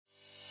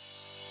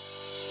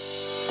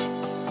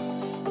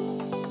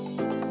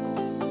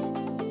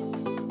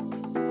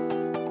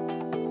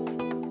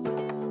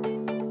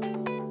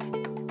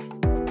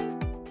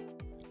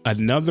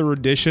another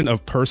edition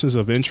of Persons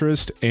of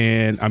Interest,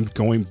 and I'm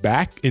going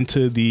back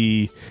into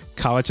the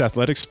college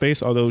athletics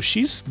space, although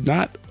she's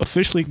not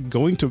officially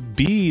going to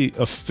be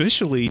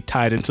officially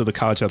tied into the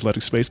college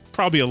athletics space,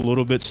 probably a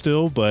little bit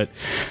still, but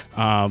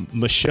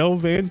Michelle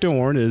Van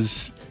Dorn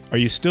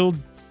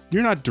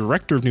you're not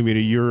director of new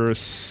media, you're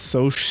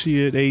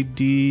associate AD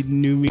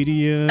new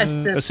media,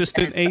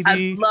 assistant AD.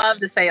 I'd love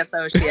to say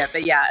associate,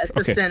 but yeah,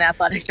 assistant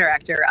athletic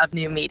director of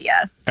new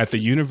media at the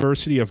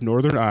University of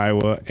Northern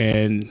Iowa.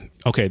 And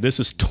okay,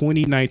 this is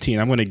 2019.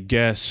 I'm going to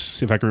guess,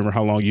 see if I can remember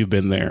how long you've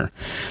been there.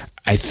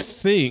 I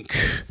think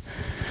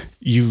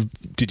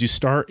did you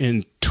start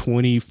in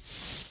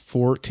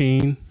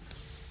 2014?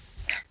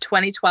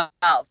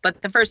 2012,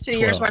 but the first 2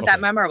 years weren't that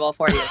memorable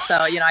for you. So,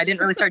 I didn't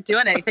really start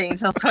doing anything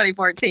until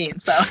 2014.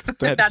 So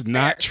that's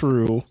not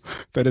true.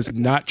 That is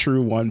not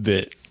true one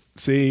bit.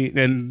 See,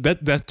 and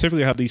that's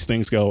typically how these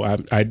things go.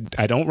 I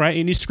don't write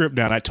any script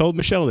down. I told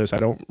Michelle this. I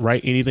don't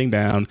write anything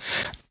down,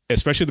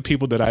 especially the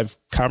people that I've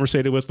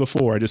conversated with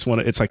before. I just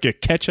it's like a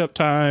catch up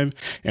time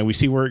and we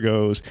see where it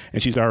goes.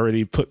 And she's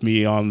already put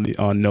me on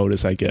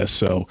notice, I guess.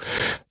 So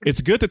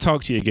it's good to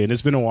talk to you again.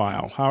 It's been a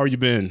while. How have you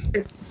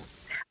been?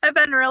 I've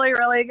been really,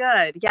 really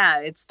good. Yeah,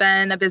 it's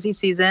been a busy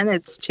season.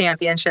 It's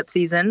championship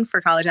season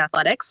for college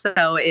athletics,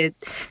 so it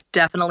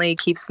definitely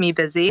keeps me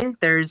busy.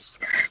 There's,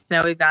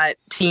 we've got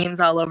teams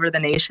all over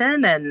the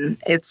nation, and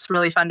it's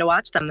really fun to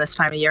watch them this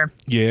time of year.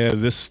 Yeah,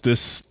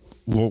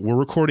 we're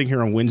recording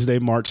here on Wednesday,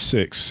 March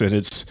 6th, and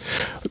it's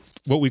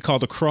what we call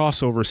the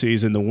crossover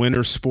season. The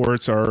winter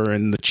sports are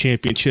in the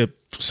championship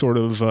sort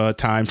of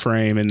time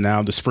frame, and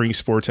now the spring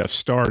sports have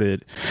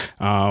started.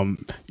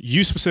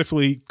 You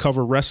specifically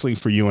cover wrestling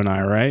for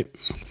UNI, right?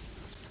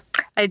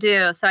 I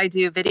do. So I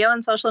do video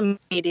and social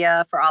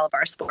media for all of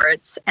our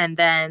sports. And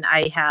then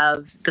I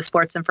have the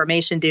sports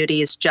information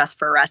duties just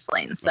for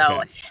wrestling. So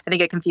I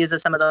think it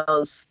confuses some of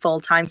those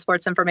full-time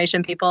sports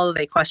information people.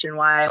 They question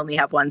why I only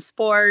have one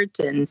sport.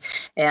 And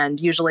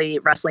usually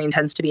wrestling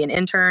tends to be an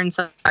intern.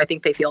 So I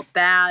think they feel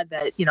bad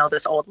that,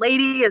 this old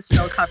lady is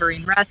still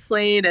covering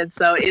wrestling. And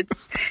so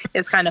it's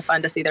kind of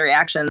fun to see the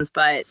reactions.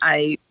 But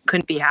I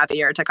couldn't be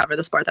happier to cover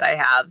the sport that I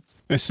have.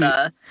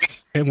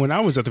 And when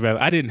I was at the Valley,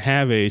 I didn't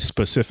have a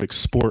specific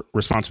sport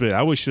responsibility.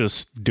 I was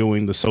just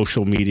doing the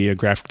social media,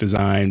 graphic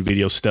design,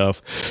 video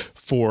stuff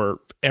for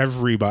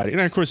everybody.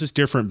 And of course, it's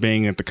different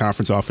being at the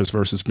conference office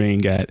versus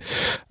being at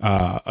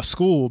a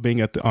school,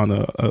 being on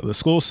the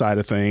school side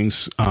of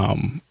things.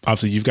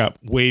 Obviously, you've got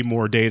way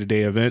more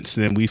day-to-day events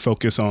than we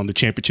focus on the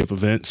championship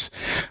events.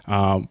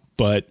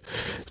 But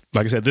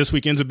like I said, this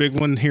weekend's a big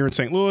one here in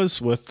St. Louis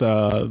with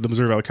the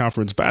Missouri Valley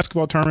Conference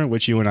basketball tournament,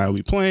 which you and I will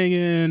be playing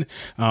in.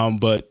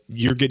 But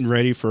you're getting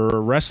ready for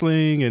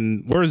wrestling.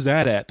 And where's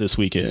that at this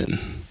weekend?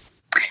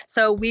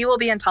 So we will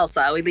be in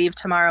Tulsa. We leave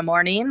tomorrow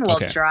morning. We'll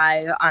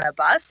drive on a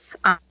bus.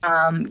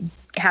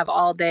 Have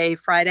all day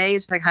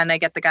Fridays to kind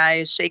of get the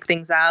guys, shake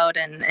things out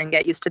and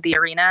get used to the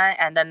arena.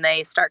 And then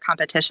they start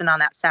competition on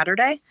that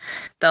Saturday.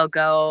 They'll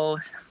go,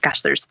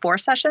 there's 4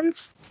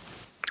 sessions.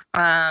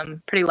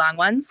 Pretty long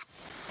ones.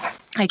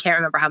 I can't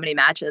remember how many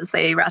matches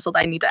they wrestled.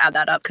 I need to add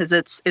that up because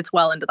it's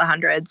well into the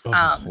hundreds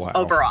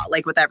overall,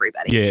 like with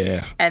everybody.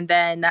 Yeah. And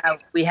then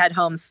we head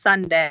home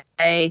Sunday,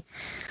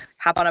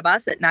 hop on a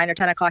bus at 9 or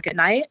 10 o'clock at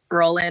night,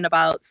 roll in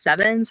about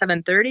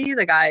 7:30.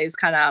 The guys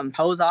kind of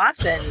hose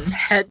off and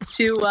head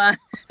to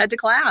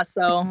class.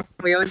 So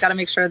we always got to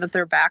make sure that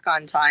they're back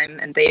on time,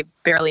 and they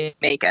barely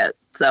make it.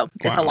 So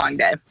it's a long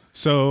day.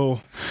 So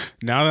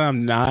now that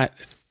I'm not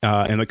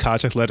in the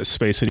college athletic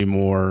space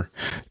anymore,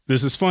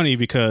 this is funny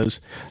because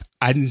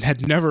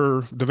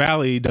the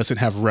Valley doesn't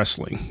have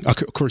wrestling.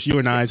 Of course,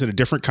 UNI is in a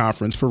different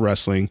conference for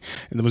wrestling,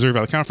 and the Missouri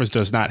Valley Conference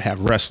does not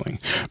have wrestling.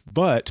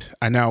 But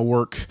I now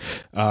work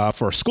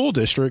for a school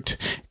district,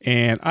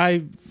 and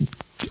I'm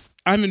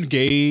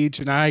engaged,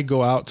 and I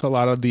go out to a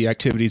lot of the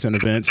activities and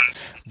events.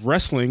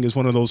 Wrestling is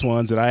one of those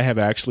ones that I have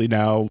actually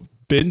now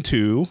been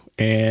to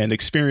and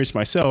experienced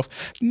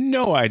myself.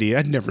 No idea.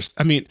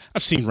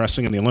 I've seen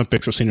wrestling in the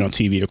Olympics. I've seen it on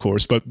TV, of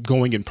course, but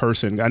going in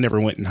person, I never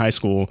went in high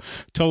school.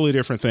 Totally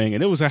different thing.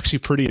 And it was actually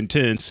pretty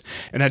intense.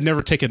 And I'd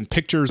never taken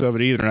pictures of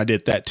it either. And I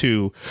did that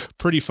too.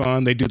 Pretty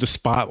fun. They do the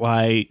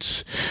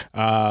spotlights.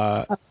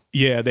 They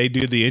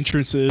do the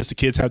entrances. The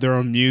kids have their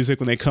own music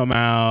when they come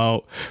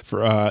out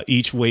for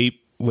each weight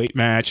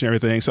match and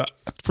everything. So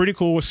pretty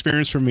cool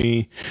experience for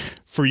me.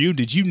 For you,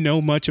 did you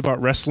know much about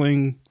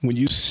wrestling when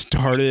you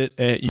started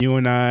at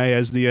UNI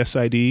as the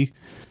SID?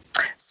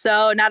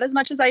 So not as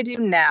much as I do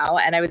now.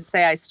 And I would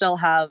say I still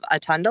have a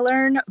ton to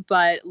learn,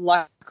 but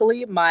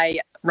luckily my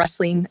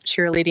wrestling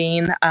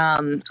cheerleading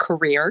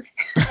career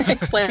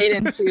played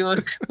into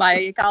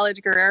my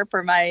college career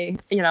for my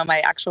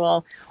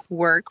actual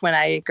work when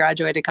I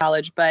graduated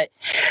college. But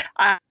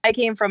I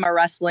came from a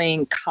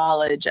wrestling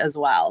college as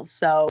well.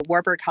 So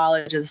Warburg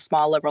College is a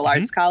small liberal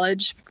arts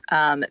college.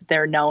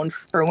 they're known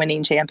for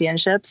winning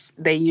championships.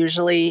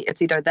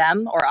 It's either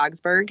them or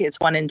Augsburg. It's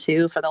 1 and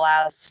 2 for the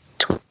last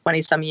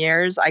 20 some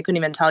years. I couldn't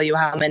even tell you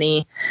how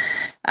many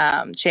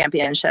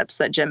championships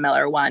that Jim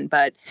Miller won,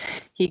 but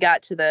he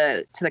got to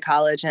the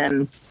college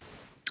and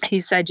he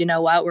said, you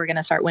know what, we're going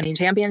to start winning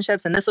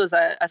championships. And this was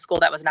a school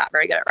that was not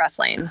very good at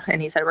wrestling.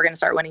 And he said, we're going to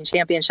start winning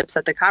championships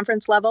at the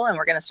conference level and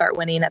we're going to start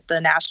winning at the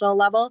national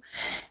level.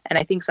 And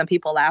I think some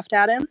people laughed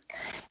at him.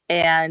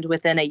 And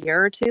within a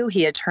year or two,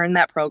 he had turned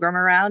that program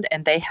around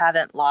and they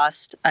haven't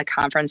lost a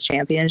conference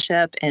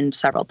championship in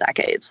several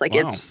decades. Like,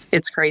 wow.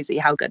 It's crazy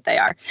how good they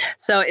are.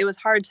 So it was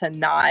hard to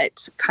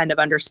not kind of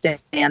understand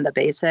the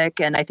basic.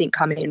 And I think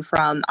coming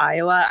from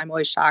Iowa, I'm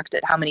always shocked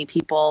at how many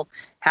people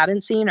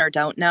haven't seen or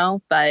don't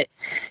know. But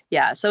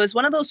yeah, so it's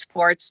one of those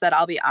sports that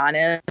I'll be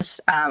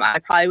honest, I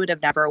probably would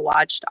have never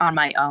watched on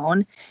my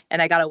own.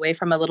 And I got away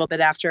from a little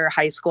bit after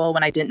high school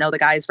when I didn't know the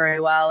guys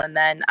very well. And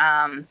then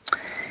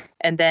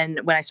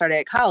when I started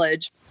at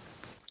college,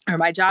 or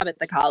my job at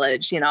the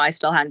college, I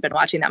still hadn't been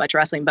watching that much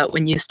wrestling. But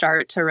when you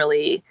start to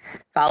really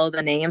follow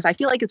the names, I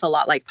feel like it's a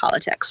lot like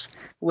politics,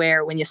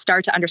 where when you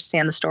start to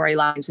understand the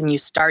storylines and you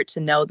start to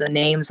know the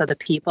names of the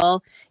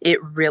people,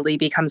 it really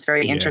becomes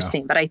very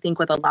interesting. But I think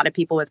with a lot of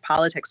people with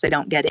politics, they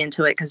don't get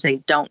into it because they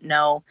don't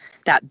know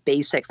that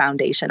basic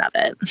foundation of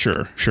it.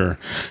 Sure.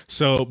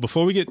 So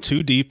before we get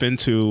too deep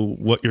into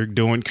what you're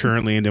doing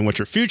currently and then what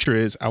your future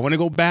is, I want to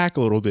go back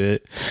a little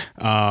bit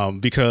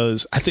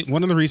because I think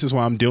one of the reasons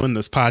why I'm doing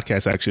this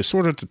podcast actually is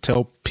sort of to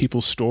tell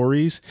people's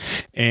stories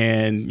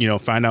and,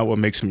 find out what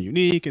makes them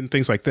unique and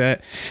things like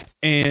that.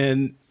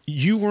 And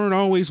you weren't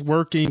always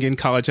working in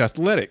college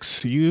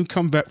athletics. You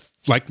come back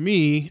like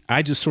me.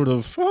 I just sort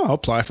of, I'll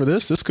apply for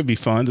this. This could be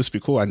fun. This could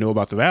be cool. I know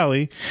about the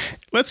Valley.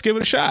 Let's give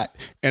it a shot.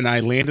 And I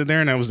landed there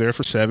and I was there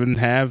for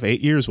 7.5,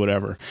 8 years,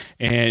 whatever.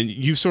 And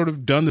you've sort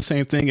of done the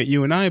same thing at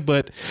UNI,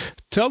 but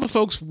tell the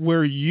folks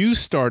where you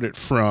started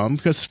from,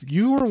 because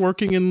you were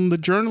working in the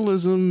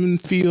journalism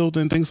field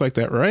and things like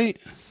that, right?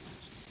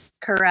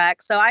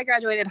 Correct. So I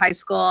graduated high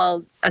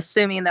school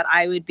assuming that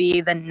I would be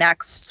the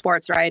next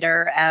sports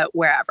writer at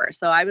wherever.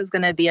 So I was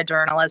going to be a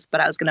journalist, but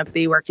I was going to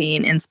be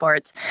working in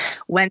sports.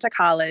 Went to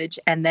college,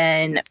 and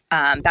then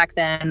back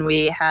then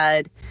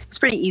it's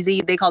pretty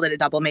easy. They called it a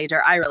double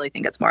major. I really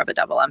think it's more of a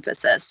double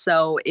emphasis.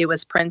 So it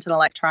was print and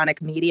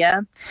electronic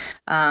media,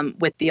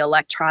 with the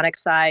electronic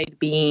side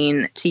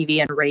being TV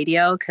and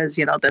radio, because,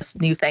 this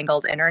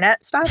newfangled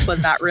internet stuff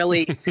was not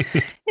really,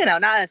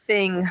 not a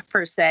thing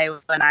per se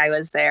when I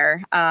was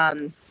there.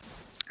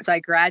 So I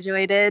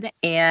graduated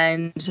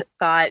and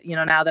thought,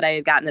 now that I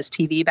had gotten this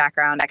TV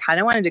background, I kind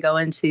of wanted to go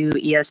into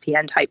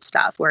ESPN type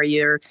stuff where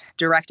you're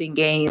directing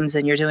games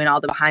and you're doing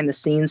all the behind the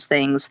scenes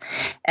things.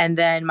 And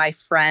then my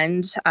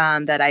friend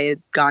that I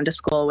had gone to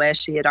school with,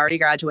 she had already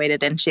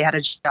graduated and she had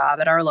a job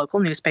at our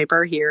local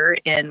newspaper here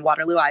in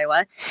Waterloo,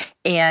 Iowa,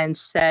 and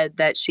said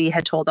that she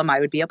had told them I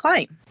would be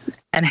applying.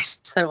 And I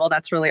said, well,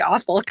 that's really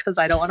awful because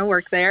I don't want to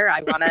work there.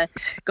 I want to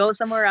go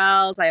somewhere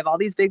else. I have all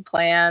these big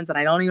plans and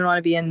I don't even want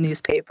to be in a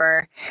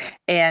newspaper.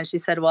 And she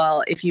said,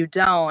 well, if you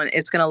don't,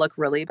 it's going to look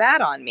really bad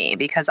on me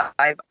because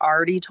I've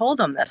already told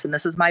them this and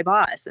this is my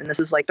boss and this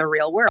is like the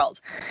real world.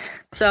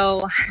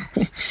 So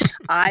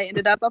I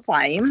ended up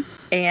applying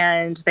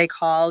and they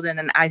called,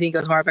 and I think it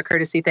was more of a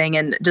courtesy thing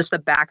and just the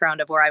background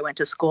of where I went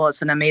to school.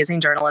 It's an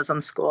amazing journalism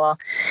school.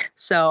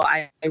 So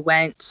I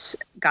went,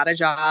 got a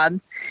job,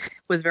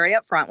 was very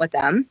upfront with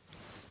them.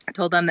 I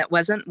told them that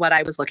wasn't what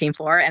I was looking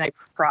for and I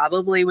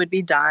probably would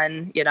be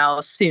done,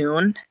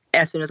 soon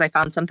as I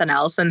found something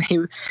else. And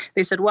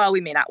they said, well,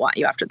 we may not want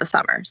you after the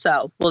summer.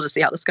 So we'll just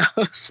see how this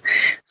goes.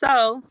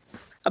 So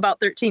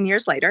about 13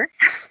 years later,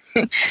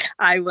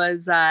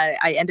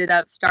 I ended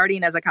up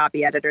starting as a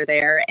copy editor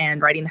there and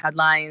writing the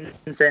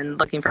headlines and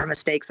looking for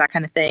mistakes, that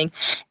kind of thing.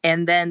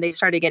 And then they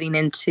started getting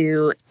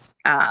into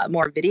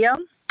more video.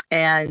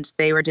 And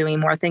they were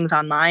doing more things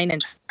online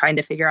and trying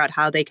to figure out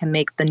how they can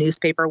make the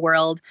newspaper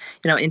world,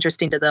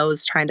 interesting to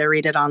those trying to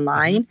read it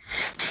online.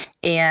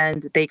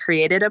 And they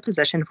created a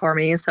position for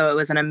me. So it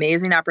was an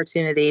amazing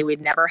opportunity. We'd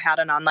never had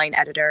an online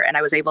editor, and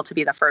I was able to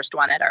be the first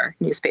one at our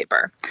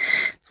newspaper.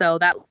 So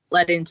that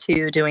led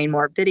into doing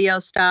more video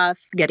stuff,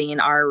 getting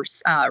our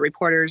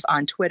reporters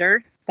on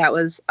Twitter. That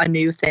was a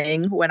new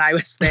thing when I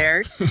was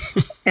there.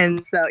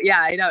 And so,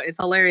 yeah, I know it's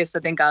hilarious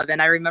to think of.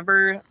 And I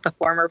remember the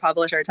former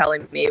publisher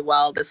telling me,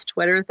 well, this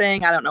Twitter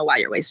thing, I don't know why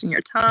you're wasting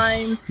your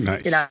time.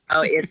 Nice.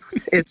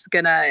 It's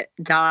going to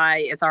die.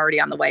 It's already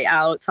on the way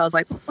out. So I was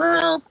like,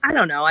 well, I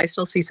don't know. I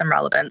still see some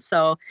relevance.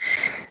 So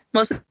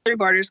most of the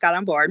reporters got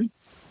on board.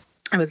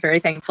 I was very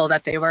thankful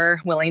that they were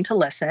willing to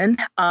listen.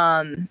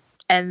 And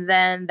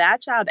then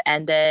that job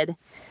ended.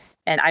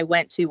 And I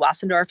went to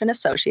Wassendorf and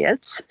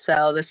Associates.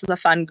 So this is a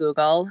fun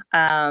Google.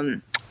 Russ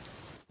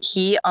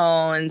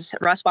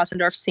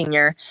Wassendorf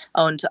Sr.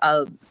 owned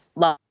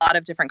lot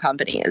of different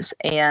companies,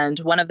 and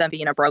one of them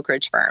being a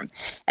brokerage firm.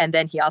 And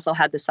then he also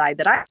had the side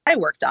that I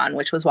worked on,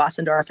 which was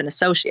Wassendorf and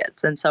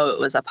Associates. And so it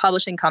was a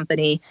publishing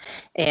company.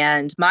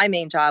 And my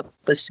main job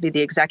was to be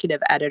the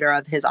executive editor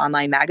of his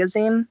online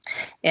magazine.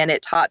 And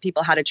it taught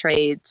people how to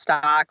trade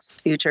stocks,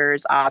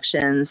 futures,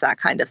 options, that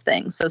kind of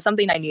thing. So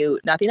something I knew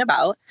nothing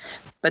about,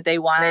 but they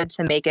wanted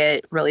to make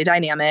it really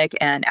dynamic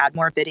and add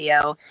more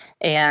video.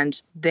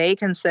 And they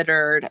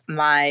considered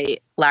my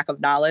lack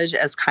of knowledge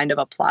as kind of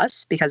a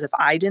plus, because if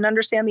I didn't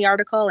understand the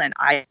article and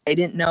I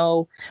didn't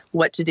know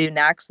what to do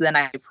next, then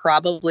I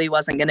probably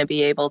wasn't going to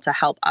be able to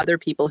help other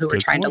people who were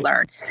trying to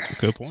learn.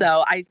 Good point.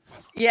 So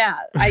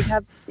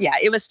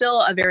it was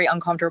still a very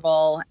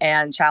uncomfortable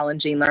and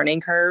challenging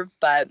learning curve,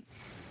 but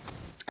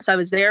so I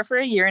was there for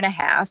a year and a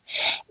half.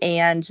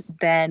 And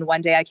then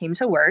one day I came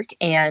to work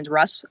and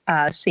Russ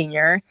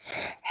Sr.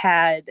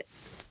 had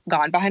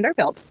gone behind our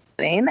building.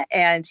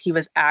 And he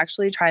was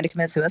actually trying to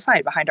commit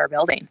suicide behind our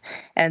building.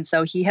 And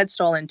so he had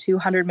stolen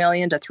 $200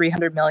 million to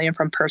 $300 million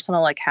from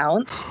personal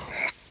accounts.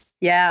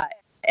 Yeah.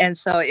 And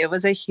so it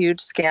was a huge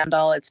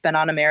scandal. It's been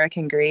on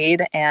American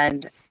Greed.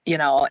 And,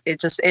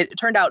 it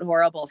turned out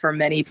horrible for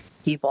many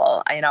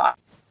people.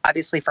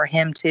 Obviously for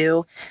him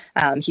too.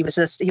 He was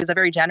a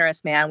very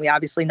generous man. We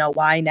obviously know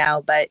why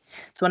now, but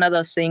it's one of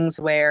those things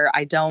where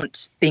I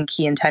don't think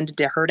he intended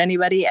to hurt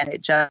anybody, and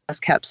it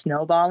just kept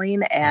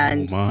snowballing,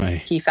 and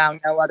he found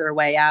no other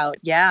way out.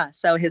 Yeah.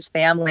 So his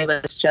family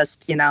was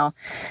just,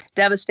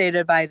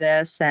 devastated by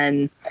this.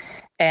 And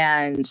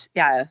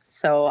yeah,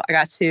 so I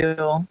got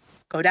to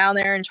go down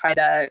there and try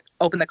to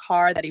open the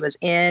car that he was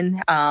in,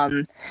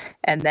 and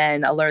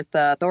then alert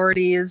the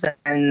authorities.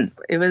 And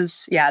it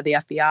was, the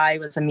FBI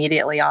was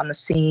immediately on the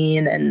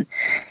scene, and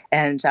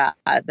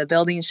the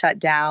building shut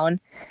down.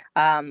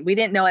 We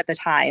didn't know at the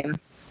time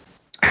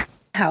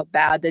how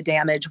bad the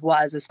damage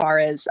was, as far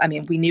as,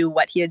 we knew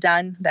what he had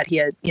done, that he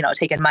had,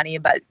 taken money,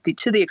 but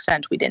to the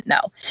extent we didn't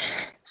know.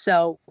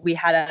 So we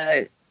had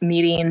a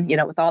meeting,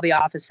 with all the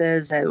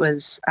offices. It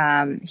was,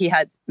 he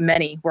had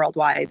many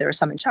worldwide. There were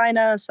some in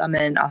China, some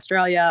in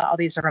Australia, all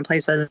these different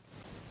places.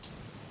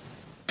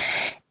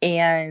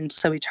 And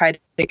so we tried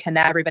to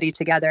connect everybody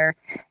together,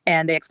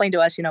 and they explained to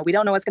us, we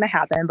don't know what's going to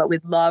happen, but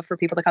we'd love for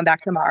people to come back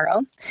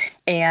tomorrow.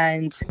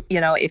 And,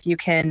 if you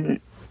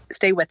can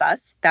stay with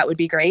us, that would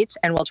be great.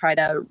 And we'll try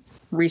to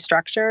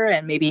restructure,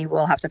 and maybe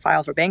we'll have to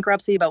file for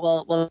bankruptcy, but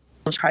we'll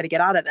try to get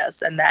out of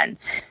this. And then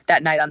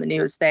that night on the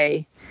news,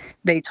 they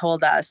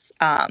told us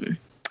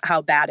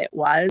how bad it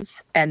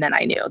was. And then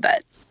I knew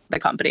that the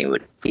company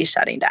would be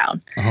shutting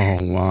down. Oh,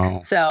 wow.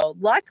 So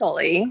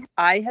luckily,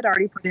 I had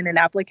already put in an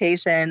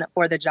application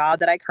for the job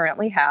that I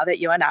currently have at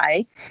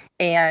UNI.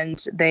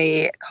 And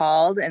they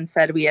called and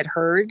said, we had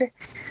heard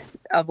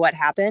of what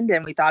happened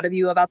and we thought of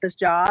you about this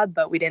job,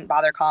 but we didn't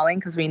bother calling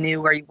because we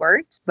knew where you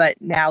worked. But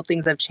now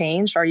things have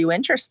changed. Are you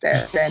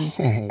interested?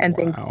 And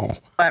things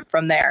went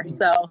from there.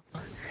 So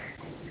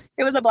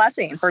it was a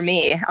blessing for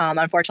me.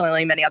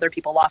 Unfortunately, many other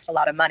people lost a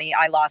lot of money.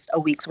 I lost a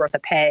week's worth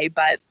of pay,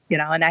 but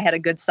and I had a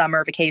good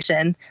summer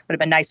vacation. Would have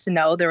been nice to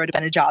know there would have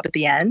been a job at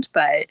the end,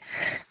 but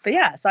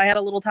yeah. So I had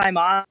a little time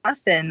off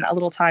and a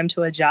little time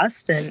to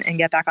adjust and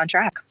get back on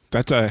track.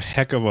 That's a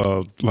heck of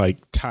a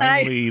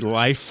timely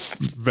life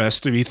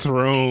vest to be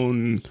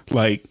thrown.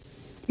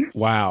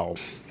 Wow.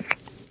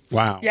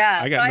 Yeah.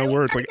 I got no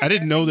words. I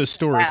didn't know this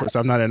story. Of course,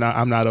 I'm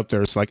not up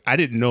there. It's I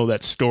didn't know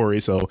that story.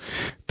 So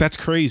that's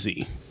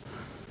crazy.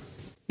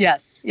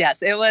 Yes.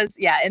 It was,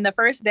 in the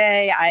first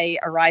day I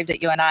arrived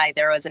at UNI,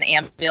 there was an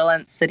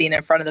ambulance sitting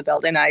in front of the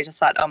building. And I just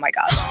thought, oh my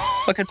gosh,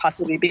 what could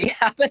possibly be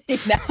happening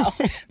now?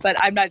 But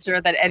I'm not sure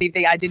that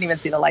anything, I didn't even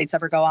see the lights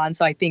ever go on.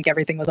 So I think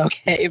everything was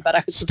okay. But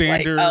I was just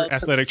standard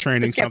athletic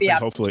training, something,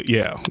 hopefully.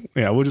 Yeah,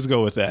 we'll just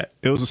go with that.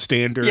 It was a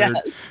standard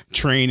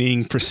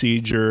training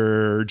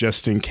procedure,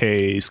 just in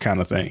case kind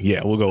of thing.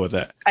 Yeah, we'll go with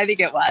that. I think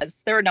it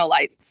was. There were no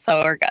lights,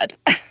 so we're good.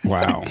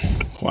 Wow.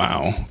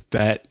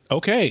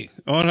 Okay.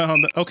 Oh, no.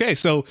 Okay.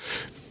 So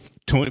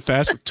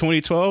fast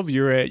 2012,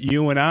 you're at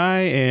UNI.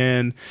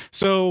 And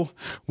so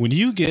when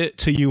you get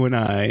to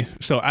UNI,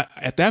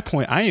 at that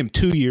point, I am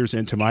 2 years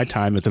into my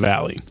time at the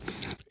Valley.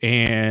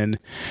 And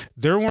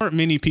there weren't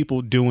many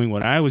people doing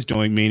what I was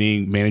doing,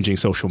 meaning managing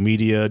social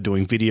media,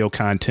 doing video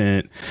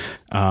content.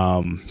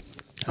 I'm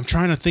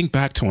trying to think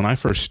back to when I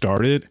first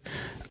started.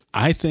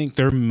 I think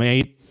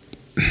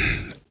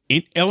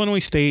Illinois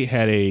State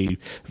had a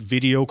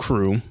video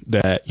crew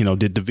that,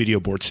 did the video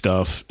board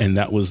stuff, and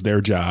that was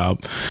their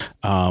job.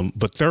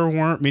 But there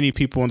weren't many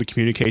people on the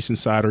communication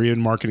side or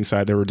even marketing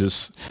side. They were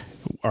just,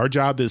 our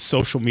job is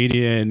social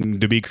media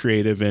and to be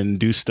creative and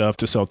do stuff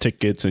to sell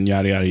tickets and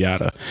yada, yada,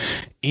 yada.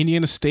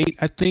 Indiana State,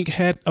 I think,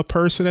 had a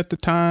person at the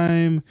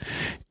time,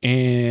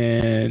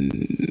 and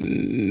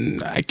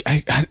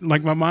I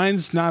my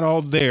mind's not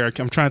all there.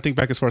 I'm trying to think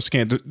back as far as I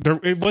can.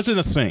 It wasn't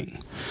a thing.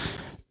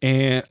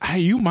 And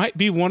you might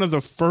be one of the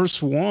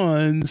first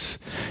ones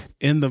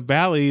in the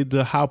Valley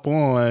to hop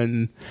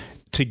on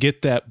to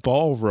get that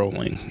ball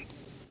rolling.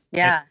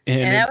 Yeah.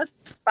 And that was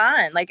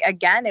fun. Like,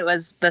 again, it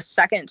was the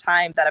second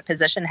time that a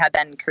position had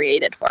been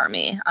created for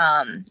me.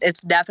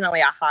 It's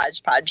definitely a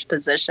hodgepodge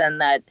position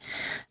that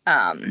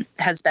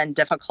has been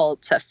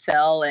difficult to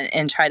fill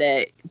and try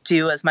to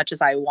do as much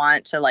as I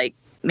want to, like,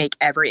 make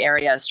every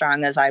area as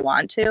strong as I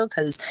want to,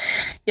 because,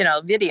 you know,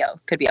 video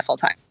could be a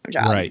full-time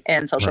job, right,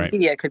 and social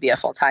media could be a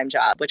full-time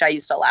job, which I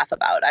used to laugh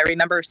about. I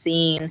remember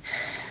seeing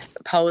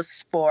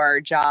posts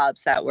for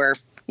jobs that were,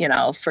 you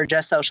know, for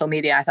just social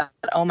media. I thought,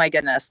 oh my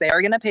goodness, they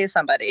are going to pay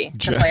somebody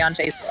to play on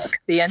Facebook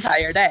the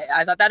entire day.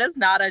 I thought, that is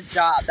not a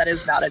job. That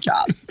is not a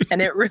job.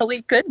 And it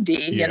really could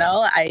be, you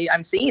know,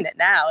 I'm seeing it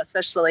now,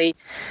 especially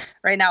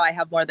right now. I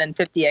have more than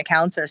 50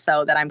 accounts or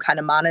so that I'm kind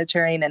of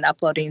monitoring and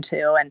uploading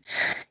to. And,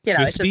 you know,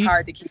 50? It's just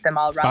hard to keep them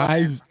all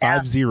relevant.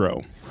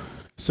 50.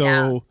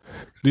 So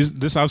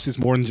this obviously is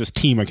more than just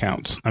team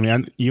accounts. I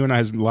mean, you and I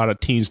have a lot of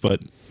teams,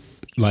 but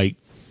like,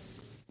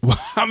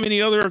 how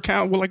many other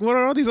accounts? Well, like, what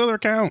are all these other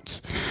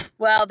accounts?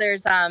 Well,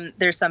 there's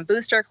some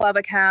booster club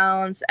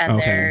accounts, and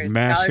there's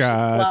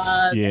mascots,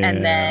 club,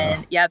 and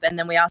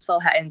then we also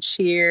have and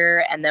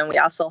cheer, and then we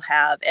also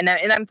have and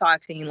I'm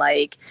talking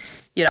like,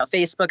 you know,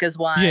 Facebook is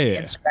one,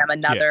 Instagram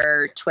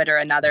another, Twitter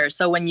another.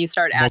 So when you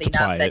start adding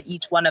up that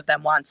each one of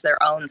them wants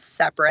their own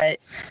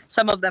separate,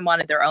 some of them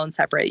wanted their own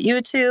separate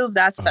YouTube.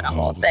 That's been a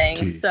whole thing.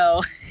 Geez.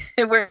 So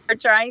we're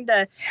trying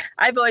to,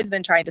 I've always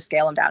been trying to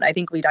scale them down. I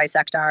think we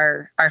dissect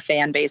our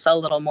fan base a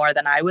little more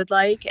than I would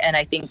like. And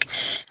I think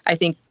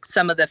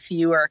some of the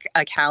fewer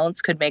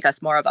accounts could make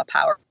us more of a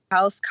powerhouse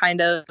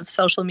kind of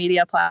social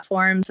media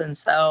platforms. And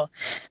so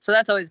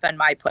that's always been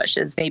my push,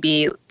 is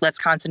maybe let's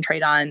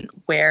concentrate on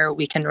where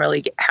we can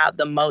really have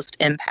the most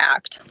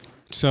impact.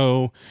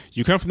 So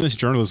you come from this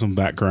journalism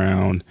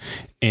background,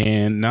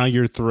 and now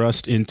you're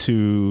thrust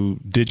into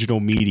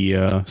digital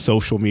media,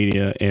 social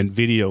media, and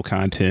video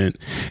content.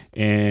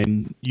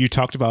 And you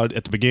talked about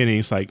at the beginning,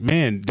 it's like,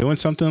 man, doing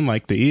something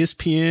like the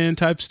ESPN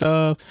type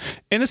stuff.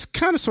 And it's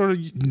kind of sort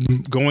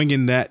of going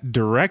in that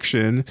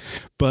direction.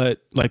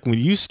 But like when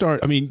you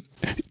start, I mean,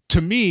 to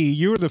me,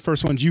 you were the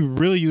first ones you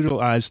really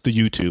utilized the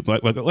YouTube.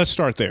 Like let's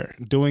start there.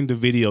 Doing the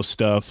video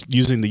stuff,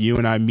 using the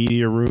UNI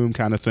media room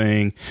kind of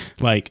thing.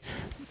 Like,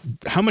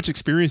 how much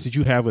experience did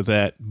you have with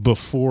that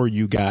before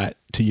you got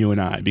to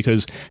UNI?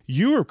 Because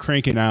you were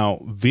cranking out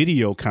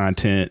video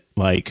content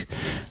like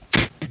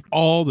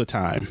all the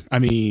time. I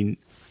mean,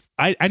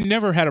 I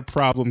never had a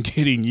problem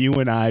getting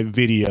UNI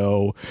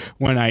video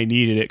when I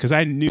needed it, because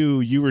I knew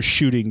you were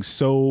shooting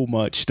so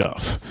much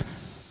stuff.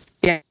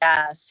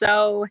 Yeah.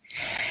 So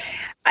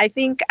I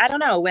think, I don't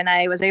know, when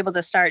I was able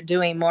to start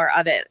doing more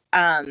of it,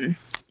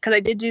 because I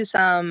did do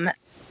some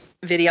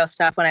video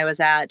stuff when I was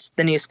at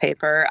the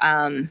newspaper.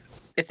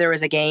 If there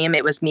was a game,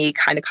 it was me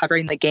kind of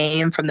covering the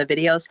game from the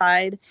video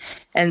side.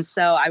 And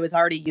so I was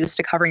already used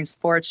to covering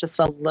sports just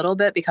a little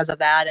bit because of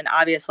that. And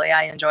obviously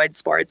I enjoyed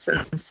sports.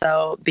 And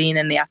so being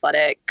in the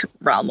athletic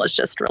realm was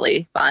just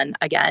really fun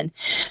again.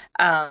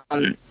 I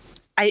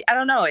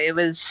don't know.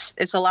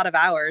 It's a lot of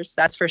hours,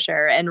 that's for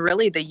sure. And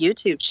really the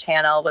YouTube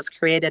channel was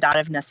created out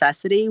of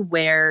necessity,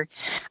 where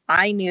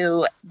I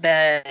knew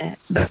the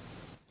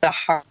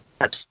hard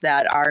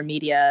that our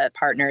media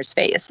partners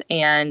face.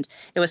 And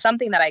it was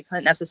something that I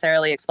couldn't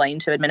necessarily explain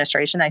to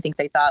administration. I think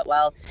they thought,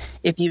 well,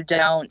 if you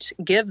don't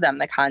give them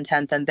the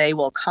content, then they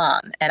will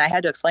come. And I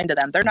had to explain to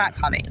them, they're not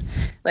coming.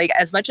 Like,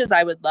 as much as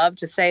I would love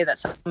to say that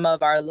some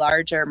of our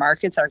larger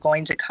markets are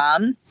going to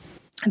come,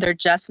 they're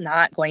just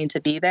not going to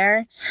be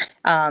there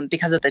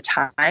because of the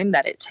time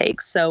that it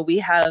takes. So we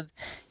have,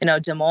 you know,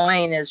 Des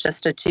Moines is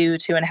just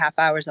 2.5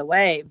 hours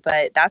away,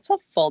 but that's a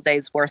full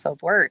day's worth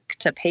of work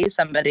to pay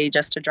somebody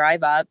just to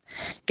drive up,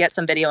 get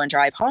some video and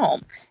drive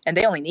home. And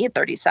they only need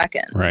 30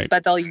 seconds, right,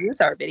 but they'll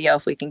use our video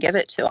if we can give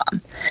it to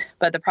them.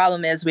 But the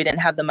problem is we didn't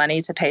have the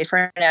money to pay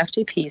for an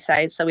FTP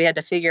site. So we had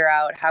to figure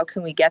out, how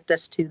can we get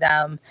this to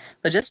them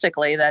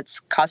logistically that's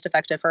cost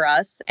effective for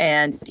us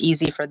and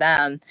easy for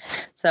them.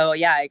 So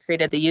yeah, I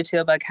created the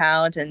YouTube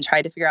account and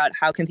tried to figure out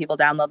how can people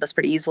download this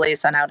pretty easily,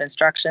 send out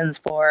instructions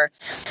for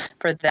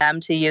them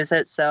to use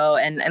it. So,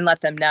 and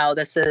let them know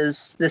this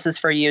is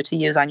for you to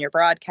use on your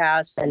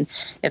broadcast. And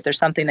if there's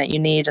something that you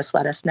need, just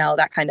let us know,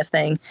 that kind of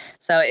thing.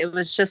 So it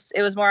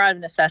was more out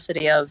of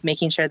necessity of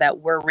making sure that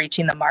we're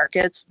reaching the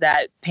markets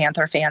that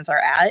Panther fans are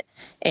at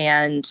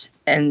and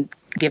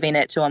giving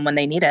it to them when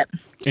they need it.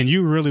 And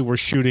you really were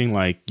shooting,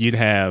 like, you'd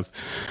have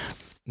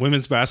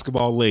women's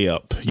basketball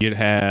layup, you'd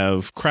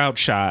have crowd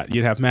shot,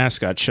 you'd have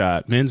mascot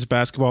shot, men's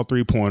basketball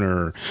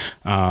 3-pointer,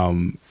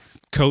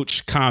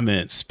 coach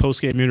comments,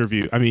 post-game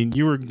interview. I mean,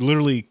 you were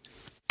literally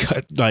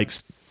cut, like,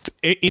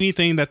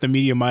 anything that the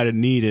media might have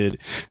needed,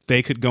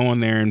 they could go in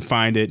there and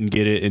find it and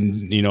get it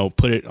and, you know,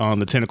 put it on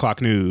the 10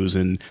 o'clock news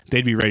and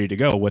they'd be ready to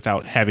go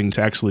without having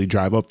to actually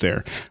drive up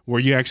there. Were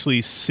you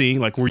actually seeing,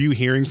 like, were you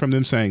hearing from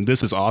them saying,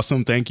 this is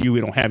awesome, thank you, we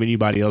don't have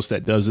anybody else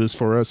that does this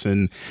for us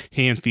and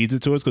hand feeds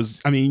it to us?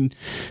 Because, I mean,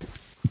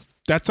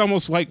 that's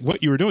almost like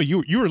what you were doing.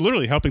 You were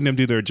literally helping them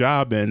do their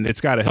job, and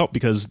it's got to help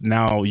because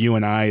now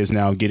UNI is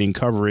now getting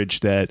coverage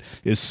that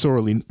is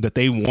sorely that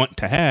they want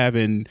to have,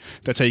 and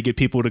that's how you get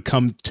people to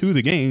come to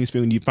the games.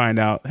 When you find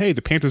out, hey,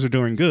 the Panthers are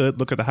doing good,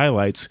 look at the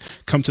highlights,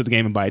 come to the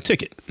game and buy a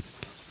ticket.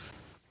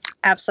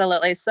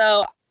 Absolutely.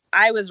 So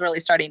I was really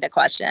starting to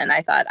question.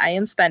 I thought, I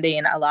am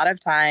spending a lot of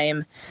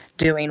time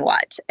doing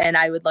what? And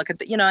I would look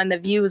at and the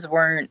views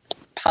weren't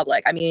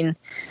public. I mean,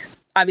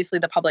 obviously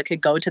the public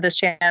could go to this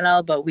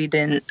channel, but we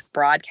didn't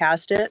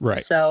broadcast it.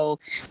 Right. So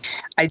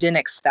I didn't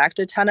expect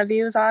a ton of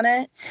views on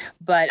it,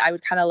 but I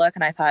would kind of look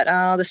and I thought,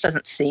 oh, this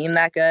doesn't seem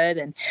that good.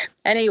 And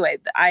anyway,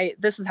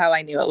 this is how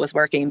I knew it was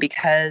working,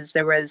 because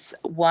there was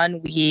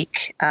one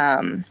week,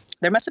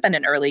 there must have been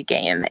an early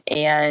game,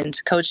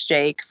 and Coach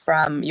Jake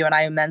from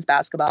UNI men's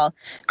basketball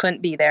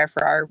couldn't be there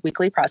for our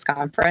weekly press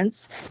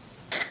conference.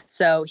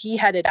 So he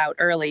headed out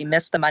early,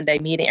 missed the Monday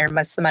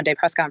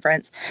press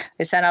conference.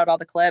 They sent out all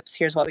the clips.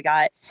 Here's what we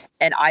got.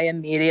 And I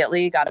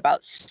immediately got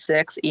about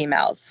 6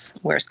 emails.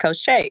 Where's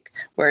Coach Jake?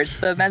 Where's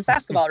the men's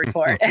basketball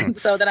report? And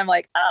so then I'm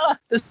like, oh,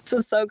 this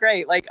is so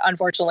great. Like,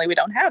 unfortunately, we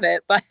don't have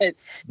it, but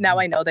now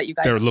I know that you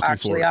guys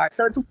actually are.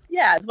 So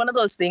it's one of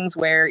those things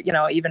where,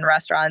 even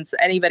restaurants,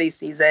 anybody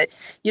sees it.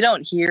 You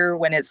don't hear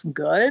when it's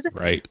good,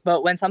 right?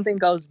 But when something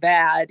goes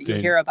bad, you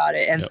hear about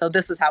it. And so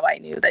this is how I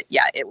knew that,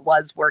 it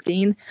was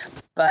working.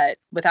 But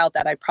without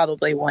that, I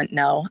probably wouldn't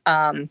know.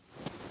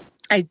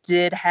 I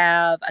did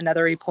have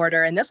another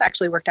reporter, and this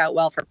actually worked out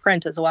well for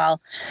print as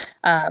well.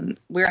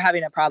 We were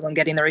having a problem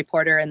getting the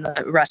reporter and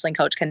the wrestling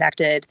coach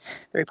connected.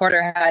 The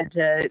reporter had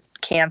to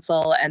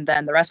cancel, and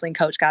then the wrestling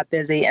coach got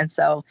busy. And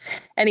so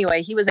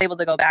anyway, he was able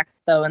to go back,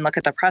 though, and look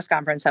at the press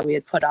conference that we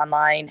had put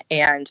online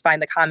and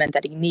find the comment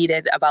that he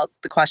needed about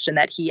the question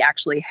that he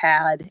actually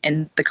had,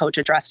 and the coach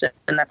addressed it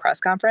in the press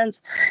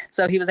conference.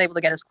 So he was able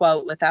to get his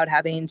quote without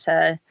having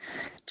to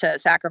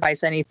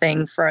sacrifice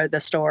anything for the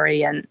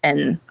story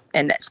and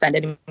spend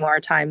any more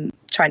time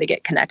trying to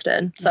get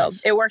connected. So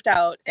nice. It worked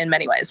out in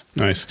many ways.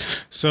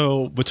 Nice.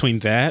 So between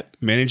that,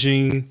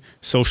 managing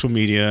social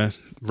media,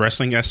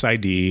 wrestling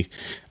SID,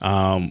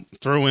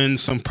 throw in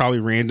some probably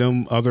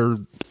random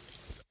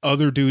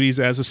other duties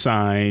as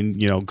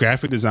assigned,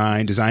 graphic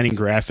design, designing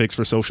graphics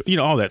for social,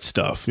 all that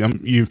stuff.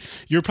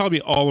 You're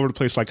probably all over the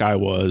place like I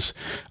was.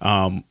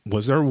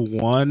 Was there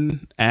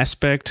one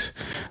aspect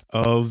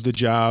of the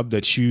job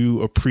that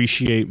you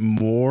appreciate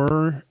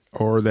more,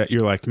 or that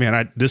you're like,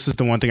 man, this is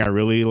the one thing I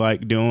really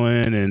like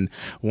doing, and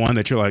one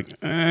that you're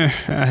like,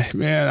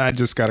 man, I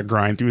just got to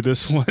grind through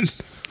this one?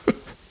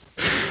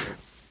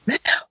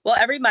 Well,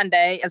 every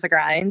Monday is a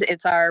grind.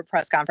 It's our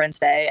press conference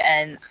day.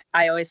 And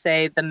I always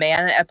say the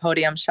man at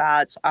podium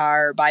shots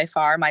are by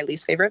far my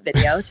least favorite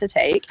video to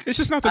take. It's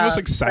just not the most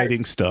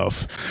exciting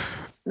stuff.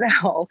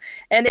 No.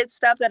 And it's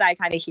stuff that I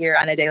kind of hear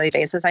on a daily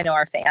basis. I know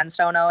our fans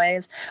don't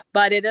always,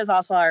 but it is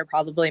also our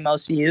probably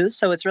most used.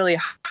 So it's really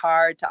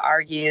hard to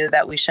argue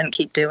that we shouldn't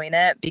keep doing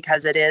it,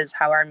 because it is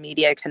how our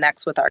media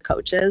connects with our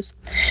coaches.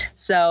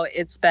 So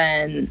it's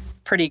been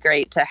pretty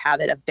great to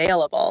have it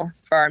available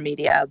for our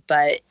media,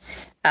 but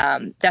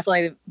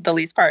definitely the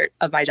least part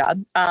of my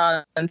job.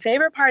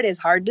 Favorite part is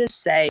hard to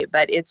say,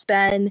 but it's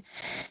been,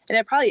 and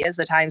it probably is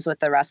the times with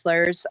the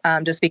wrestlers,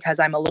 just because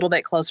I'm a little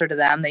bit closer to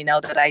them. They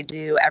know that I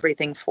do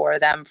everything for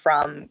them,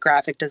 from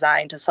graphic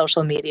design to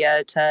social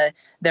media to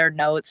their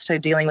notes to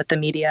dealing with the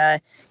media,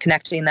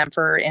 connecting them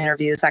for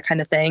interviews, that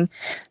kind of thing.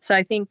 So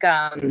I think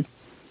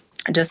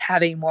just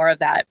having more of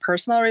that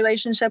personal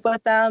relationship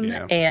with them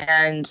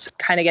and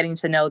kind of getting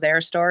to know their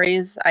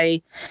stories.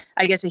 I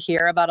get to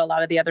hear about a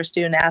lot of the other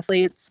student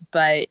athletes,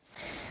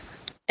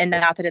 and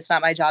not that it's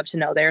not my job to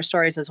know their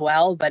stories as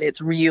well, but it's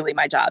really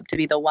my job to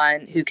be the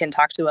one who can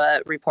talk to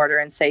a reporter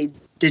and say,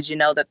 did you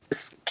know that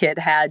this kid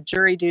had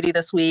jury duty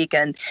this week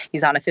and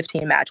he's on a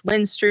 15-match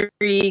win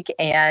streak?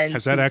 And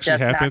has that actually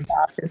happened?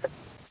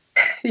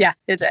 Yeah,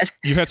 it did.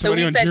 You had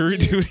somebody on jury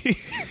duty?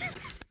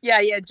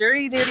 Yeah,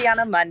 jury duty on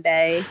a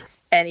Monday,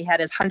 and he had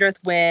his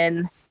 100th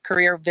win,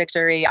 career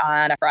victory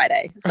on a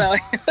Friday. So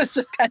it was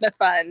just kind of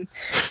fun.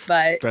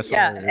 But that's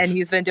yeah, hilarious. And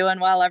he's been doing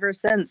well ever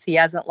since. He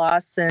hasn't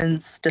lost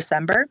since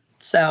December.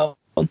 So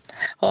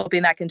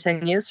hoping that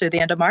continues through the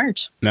end of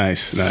March.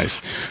 Nice.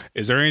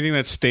 Is there anything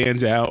that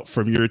stands out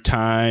from your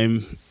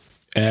time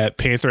at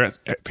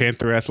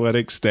Panther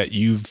Athletics that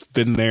you've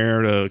been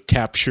there to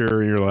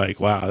capture? You're like,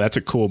 wow, that's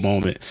a cool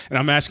moment. And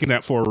I'm asking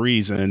that for a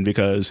reason,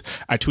 because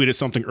I tweeted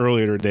something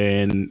earlier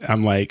today and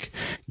I'm like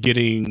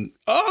getting,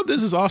 oh,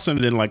 this is awesome.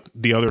 And then like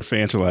the other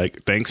fans are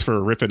like, thanks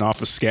for ripping off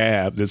a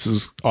scab. This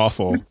is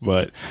awful.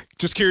 But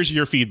just curious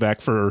your feedback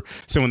for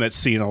someone that's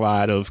seen a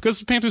lot of, because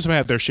the Panthers have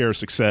had their share of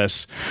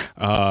success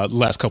the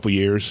last couple of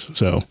years.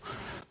 So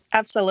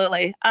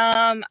absolutely.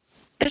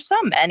 There's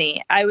so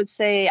many. I would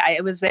say I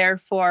was there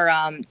for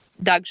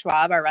Doug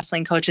Schwab, our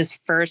wrestling coach's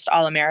first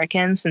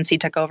All-American since he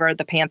took over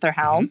the Panther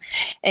helm.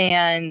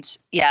 And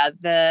yeah,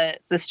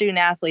 the student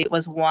athlete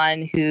was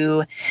one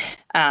who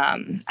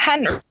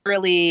hadn't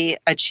really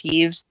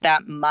achieved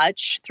that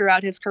much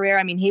throughout his career.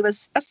 I mean, he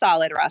was a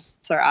solid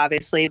wrestler,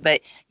 obviously, but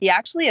he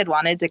actually had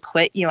wanted to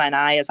quit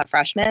UNI as a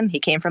freshman. He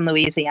came from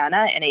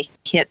Louisiana and he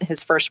hit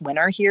his first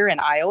winter here in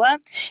Iowa,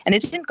 and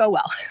it didn't go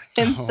well.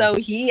 And so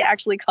he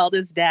actually called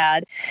his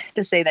dad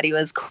to say that he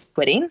was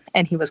quitting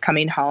and he was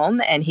coming home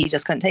and he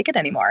just couldn't take it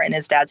anymore. And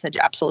his dad said,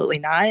 absolutely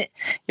not.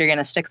 You're going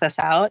to stick this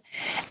out.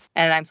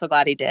 And I'm so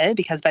glad he did,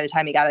 because by the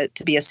time he got it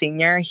to be a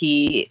senior,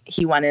 he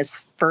won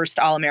his first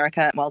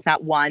All-America. Well,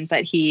 not one,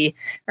 but he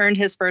earned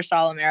his first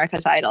All-America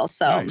title.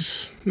 So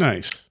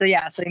nice. So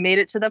yeah, so he made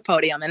it to the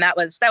podium, and that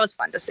was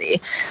fun to see.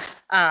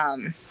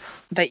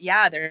 But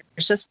yeah, there's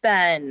just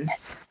been,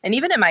 and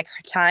even in my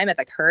time at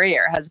the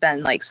Courier, has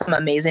been like some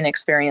amazing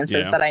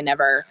experiences that I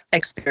never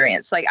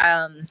experienced. Like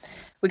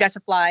we got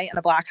to fly in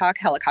a Black Hawk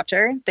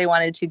helicopter. They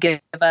wanted to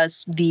give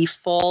us the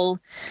full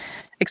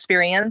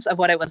experience of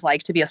what it was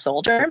like to be a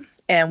soldier.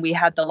 And we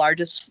had the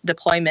largest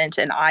deployment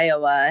in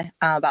Iowa,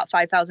 about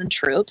 5,000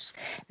 troops,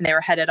 and they were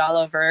headed all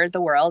over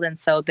the world. And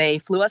so they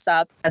flew us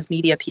up as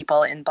media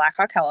people in Black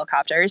Hawk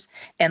helicopters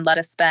and let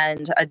us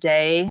spend a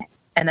day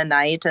and a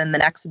night and the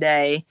next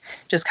day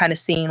just kind of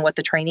seeing what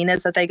the training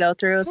is that they go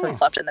through. So we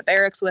slept in the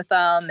barracks with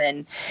them,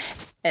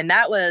 and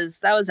that was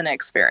an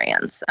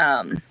experience.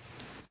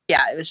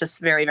 Yeah, it was just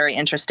very, very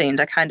interesting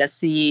to kind of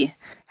see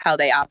how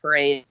they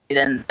operate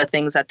and the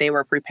things that they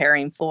were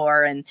preparing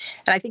for. And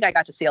I think I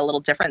got to see a little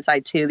different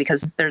side too,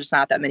 because there's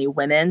not that many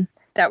women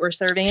that were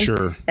serving.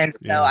 Sure. And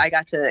so I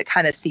got to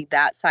kind of see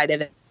that side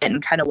of it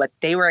and kind of what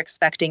they were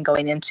expecting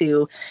going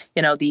into,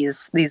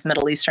 these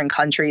Middle Eastern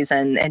countries,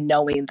 and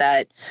knowing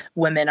that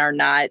women are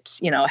not,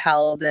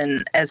 held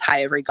in as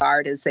high a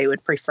regard as they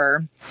would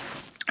prefer.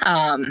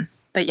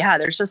 But yeah,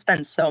 there's just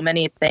been so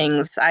many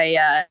things.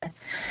 I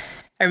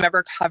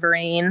remember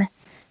covering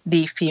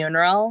the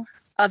funeral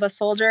of a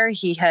soldier.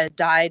 He had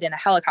died in a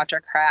helicopter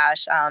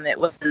crash. It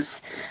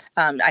was,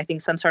 I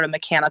think, some sort of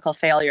mechanical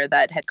failure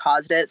that had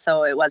caused it.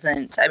 So it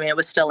wasn't, it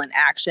was still in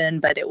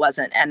action, but it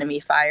wasn't enemy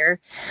fire.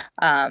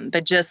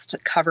 But just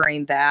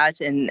covering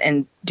that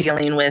and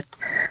dealing with,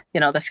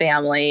 the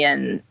family,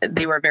 and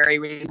they were very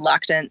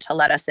reluctant to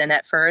let us in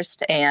at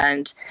first.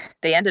 And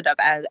they ended up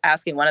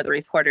asking one of the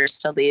reporters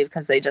to leave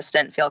because they just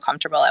didn't feel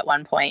comfortable at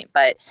one point.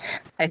 But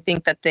I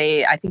think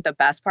the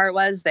best part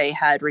was they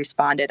had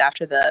responded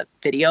after the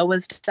video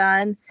was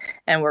done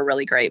and were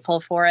really grateful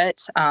for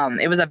it.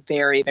 It was a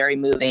very, very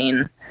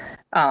moving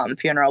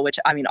funeral, which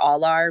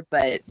all are,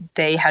 but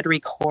they had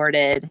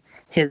recorded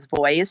his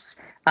voice.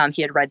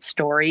 He had read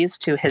stories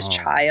to his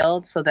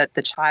child so that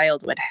the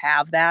child would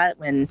have that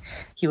when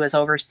he was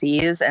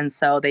overseas. And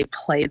so they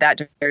played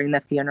that during the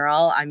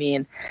funeral.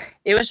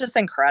 It was just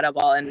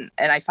incredible. And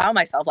I found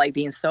myself like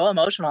being so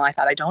emotional. I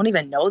thought, I don't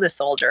even know the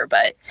soldier,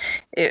 but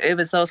it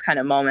was those kind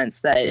of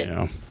moments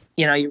that,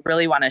 you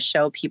really want to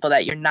show people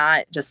that you're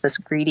not just this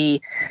greedy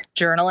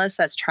journalist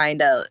that's trying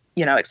to,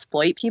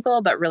 exploit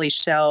people, but really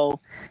show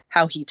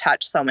how he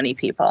touched so many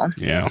people.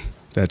 Yeah.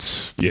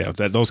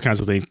 Those kinds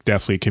of things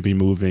definitely can be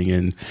moving,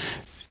 and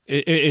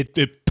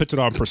it puts it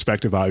all in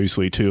perspective,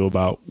 obviously, too,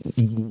 about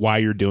why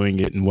you're doing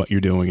it and what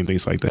you're doing and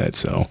things like that.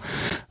 So,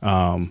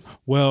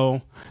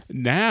 well,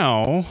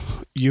 now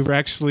you're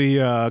actually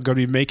going to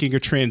be making a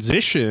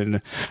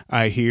transition,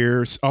 I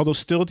hear, although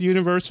still at the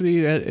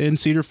university in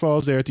Cedar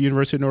Falls, there at the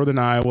University of Northern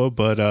Iowa,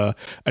 but a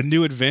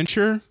new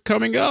adventure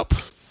coming up.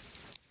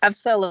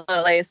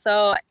 Absolutely.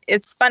 So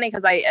it's funny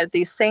because at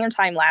the same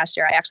time last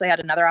year, I actually had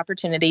another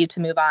opportunity to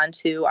move on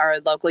to our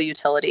local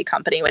utility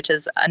company, which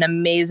is an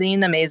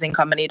amazing, amazing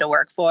company to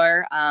work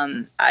for.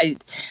 I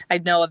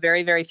know of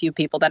very, very few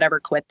people that ever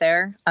quit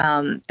there.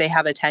 They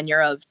have a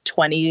tenure of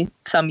 20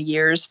 some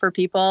years for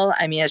people.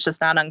 It's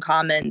just not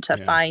uncommon to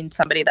find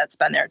somebody that's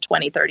been there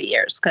 20, 30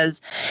 years, because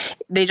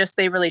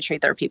they really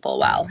treat their people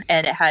well.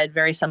 And it had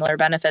very similar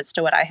benefits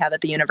to what I have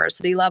at the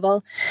university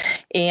level.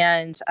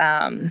 And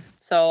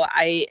so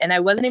I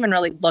wasn't even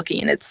really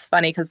looking. It's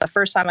funny because the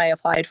first time I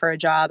applied for a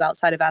job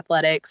outside of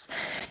athletics,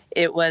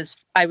 I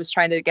was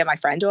trying to get my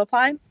friend to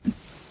apply.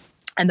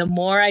 And the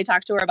more I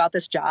talked to her about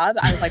this job,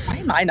 I was like, why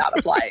am I not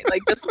applying?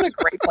 Like, this is a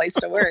great place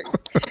to work.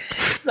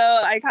 So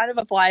I kind of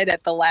applied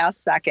at the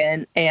last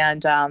second,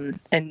 and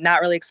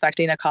not really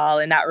expecting a call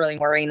and not really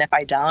worrying if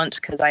I don't,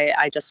 because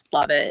I just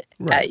love it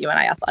at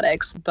UNI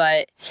Athletics.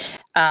 But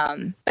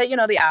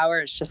the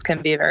hours just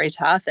can be very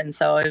tough. And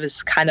so it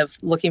was kind of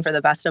looking for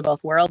the best of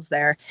both worlds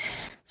there.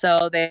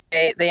 So they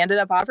ended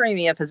up offering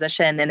me a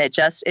position, and it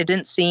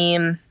didn't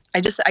seem,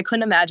 I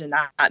couldn't imagine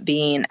not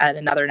being at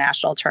another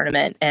national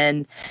tournament.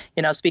 And,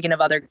 speaking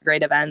of other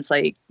great events,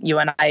 like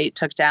UNI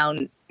took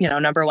down,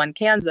 number one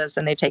Kansas,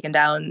 and they've taken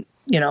down,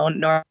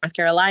 North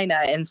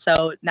Carolina. And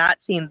so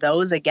not seeing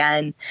those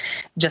again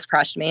just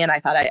crushed me. And I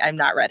thought I'm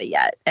not ready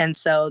yet. And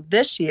so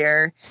this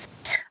year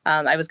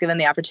I was given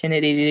the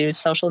opportunity to do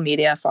social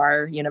media for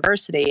our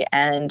university.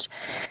 And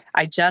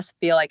I just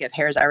feel like it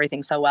pairs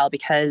everything so well,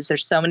 because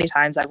there's so many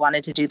times I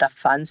wanted to do the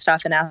fun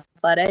stuff in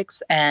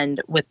athletics.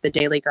 And with the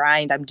daily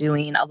grind, I'm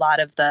doing a lot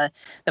of the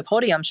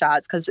podium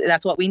shots, because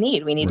that's what we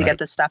need. We need to get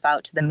this stuff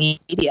out to the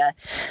media.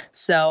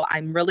 So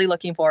I'm really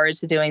looking forward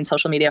to doing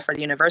social media for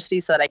the university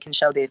so that I can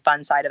show the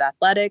fun side of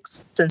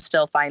athletics and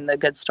still find the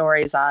good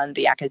stories on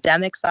the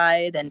academic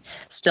side and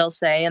still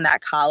stay in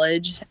that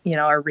college,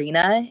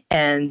 arena.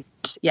 And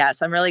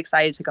yes, I'm really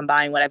excited to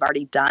combine what I've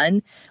already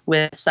done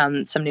with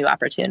some new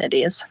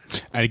opportunities.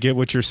 I get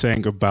what you're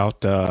saying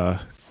about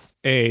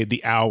A,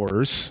 the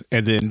hours,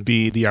 and then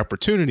B, the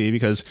opportunity,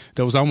 because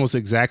that was almost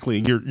exactly,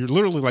 you're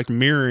literally like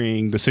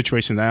mirroring the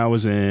situation that I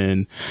was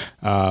in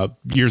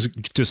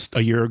just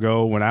a year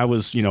ago when I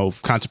was,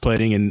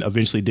 contemplating and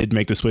eventually did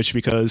make the switch,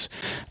 because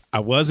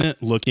I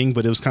wasn't looking,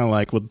 but it was kind of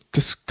like, well,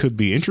 this could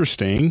be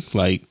interesting.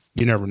 Like,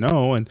 you never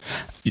know. And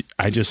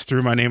I just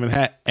threw my name in the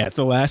hat at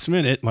the last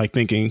minute, like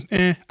thinking,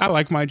 I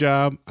like my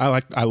job.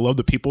 I love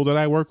the people that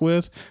I work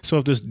with. So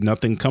if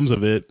nothing comes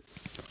of it,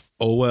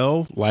 oh,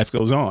 well, life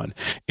goes on.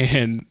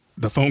 And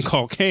the phone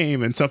call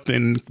came and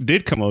something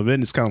did come of it.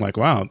 And it's kind of like,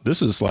 wow,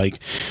 this is like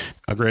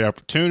a great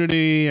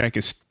opportunity. I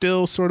can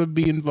still sort of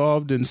be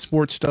involved in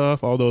sports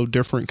stuff, although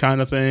different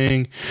kind of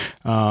thing.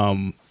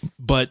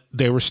 But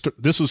they were,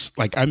 this was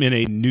like, I'm in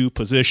a new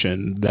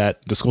position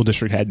that the school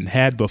district hadn't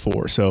had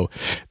before. So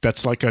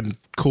that's like a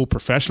cool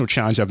professional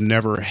challenge I've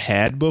never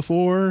had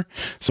before.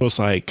 So it's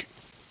like,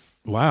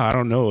 wow, I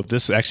don't know if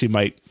this actually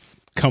might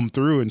come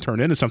through and turn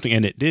into something.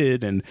 And it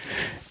did. And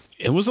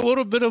it was a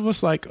little bit of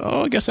us like,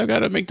 oh, I guess I got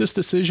to make this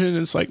decision. And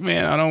it's like,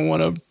 man, I don't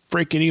want to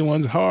break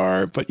anyone's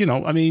heart. But,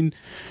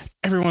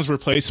 everyone's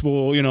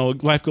replaceable,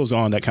 life goes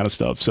on, that kind of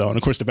stuff. So, and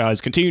of course, the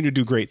Valley's continue to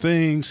do great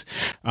things.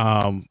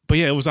 But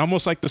yeah, it was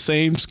almost like the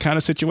same kind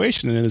of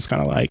situation. And it's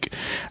kind of like,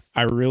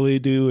 I really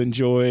do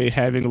enjoy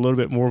having a little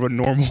bit more of a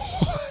normal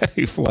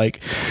life,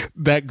 like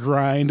that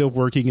grind of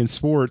working in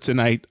sports.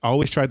 And I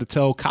always tried to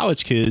tell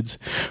college kids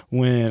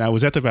when I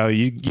was at the Valley,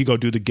 you go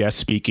do the guest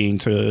speaking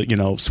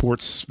to,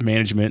 sports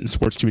management and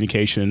sports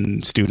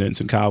communication students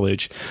in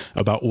college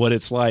about what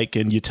it's like.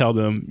 And you tell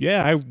them,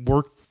 yeah, I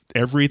worked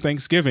every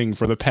Thanksgiving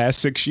for the past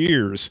 6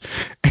 years.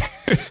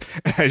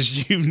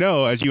 As you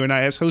and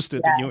I has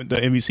hosted the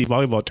MEC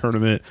volleyball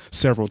tournament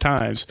several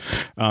times.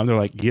 They're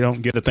like, you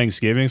don't get a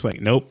Thanksgiving? It's like,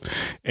 nope.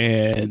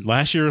 And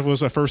last year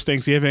was our first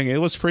Thanksgiving.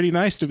 It was pretty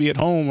nice to be at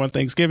home on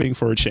Thanksgiving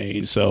for a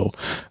change. So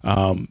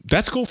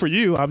that's cool for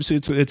you. Obviously,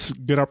 it's a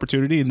good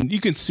opportunity. And you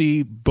can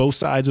see both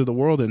sides of the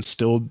world and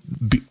still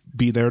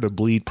be there to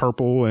bleed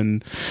purple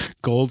and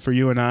gold for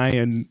you and I.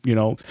 And,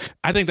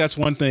 I think that's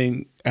one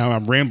thing.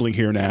 I'm rambling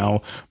here now,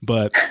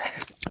 but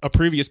a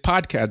previous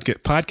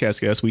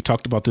podcast guest, we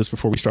talked about this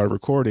before we started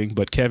recording,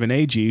 but Kevin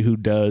Agee, who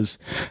does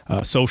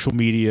social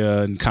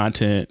media and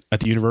content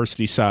at the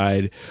university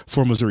side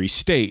for Missouri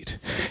State,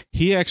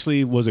 he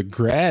actually was a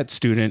grad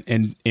student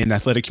in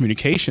athletic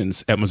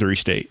communications at Missouri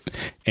State.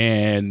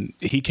 And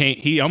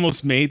he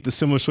almost made the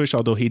similar switch,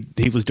 although he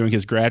was doing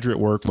his graduate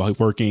work while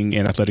working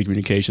in athletic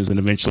communications and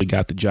eventually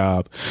got the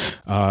job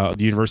the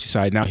university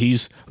side. Now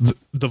he's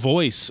the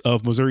voice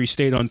of Missouri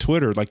State on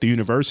Twitter, like the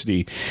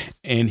university,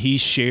 and he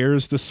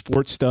shares the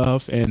sports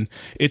stuff, and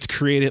it's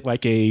created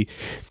like a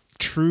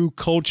true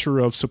culture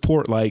of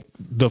support. Like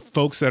the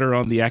folks that are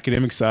on the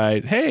academic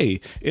side,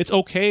 hey, it's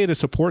okay to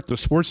support the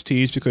sports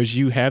teams because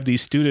you have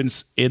these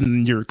students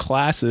in your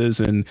classes,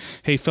 and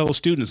hey, fellow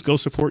students, go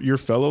support your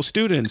fellow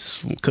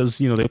students because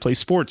they play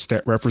sports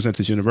that represent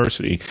this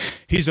university.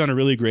 He's done a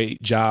really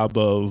great job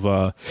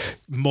of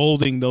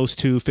molding those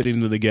two,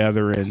 fitting them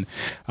together, and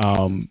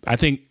I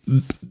think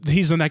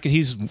he's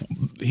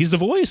the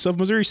voice of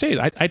Missouri State.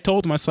 I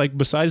told him, I was like,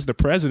 besides the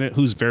president,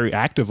 who's very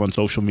active on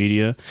social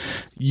media,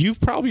 you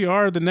probably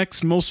are the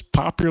next most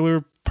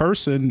popular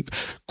person,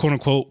 quote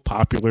unquote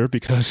popular,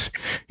 because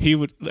he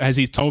would, as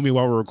he told me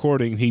while we're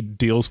recording, he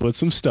deals with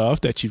some stuff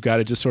that you've got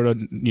to just sort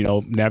of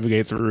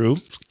navigate through: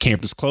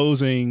 campus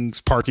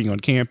closings, parking on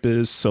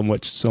campus, so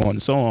much, so on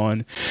and so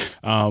on.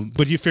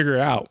 But you figure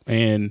it out,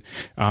 and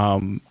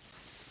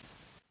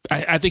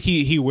I think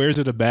he wears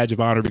it a badge of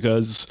honor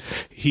because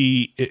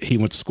he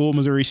went to school at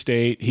Missouri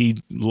State. He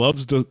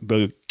loves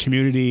the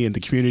community, and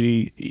the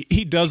community,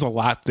 he does a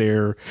lot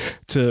there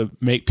to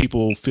make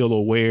people feel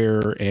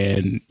aware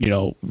and,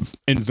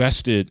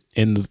 invested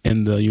in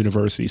the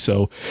university.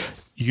 So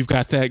you've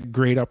got that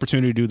great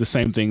opportunity to do the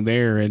same thing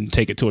there and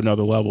take it to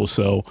another level.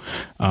 So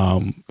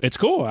it's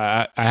cool.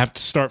 I have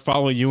to start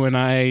following you and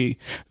I,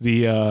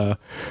 the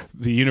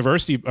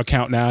university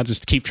account now,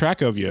 just to keep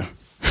track of you.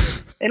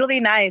 It'll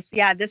be nice.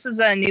 Yeah, this is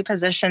a new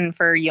position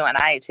for you and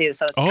I too.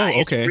 So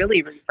it's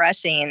really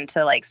refreshing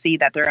to see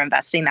that they're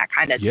investing that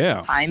kind of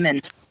time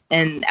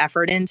and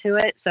effort into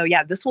it. So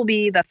yeah, this will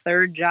be the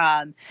third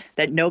job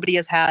that nobody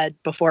has had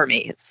before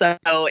me. So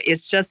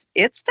it's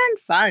been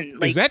fun.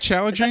 Is that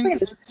challenging?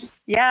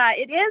 Yeah,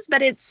 it is,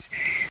 but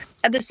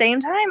at the same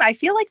time, I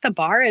feel like the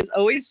bar is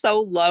always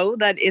so low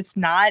that it's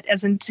not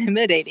as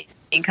intimidating,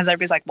 because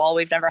everybody's like, well,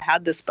 we've never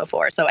had this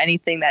before. So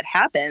anything that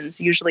happens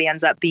usually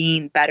ends up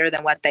being better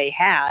than what they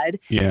had.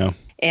 Yeah.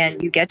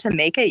 And you get to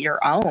make it your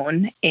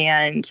own.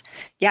 And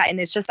yeah, and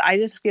it's just, I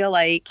just feel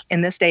like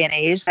in this day and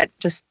age, that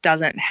just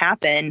doesn't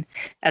happen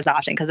as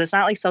often, because it's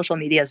not like social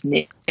media is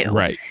new.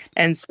 Right.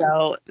 And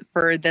so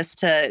for this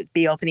to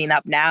be opening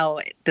up now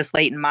this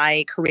late in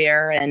my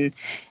career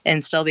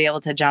and still be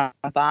able to jump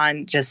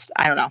on, just,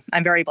 I don't know,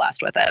 I'm very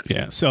blessed with it.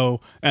 Yeah.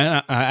 So,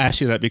 and I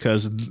asked you that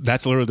because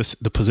that's literally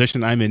the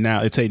position I'm in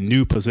now. It's a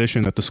new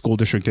position that the school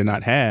district did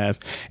not have.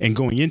 And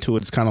going into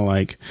it, it's kind of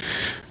like,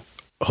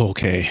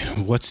 okay,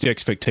 what's the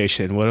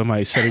expectation? What am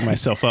I setting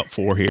myself up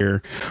for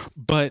here?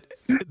 But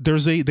there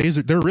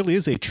really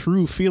is a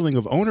true feeling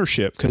of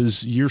ownership,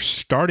 because you're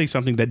starting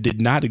something that did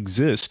not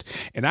exist.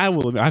 And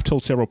I've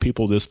told several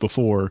people this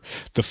before.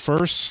 The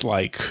first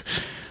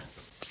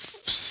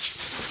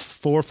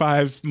 4 or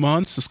 5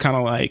 months is kind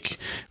of like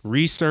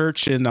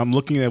research, and I'm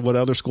looking at what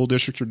other school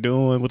districts are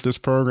doing with this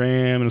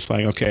program, and it's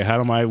like, okay,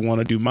 how do I want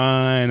to do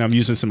mine? I'm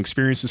using some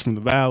experiences from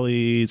the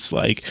Valley. It's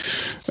like,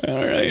 I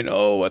don't really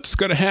know what's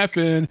going to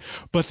happen.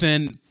 But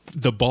then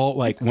the ball,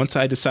 like once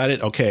I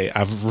decided, okay,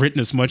 I've written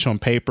as much on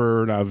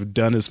paper and I've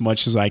done as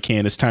much as I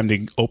can, it's time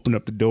to open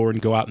up the door and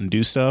go out and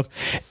do stuff.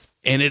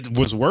 And it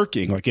was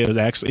working. Like it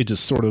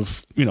just sort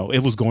of,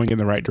 it was going in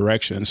the right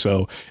direction.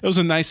 So it was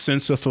a nice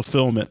sense of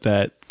fulfillment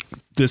that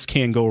this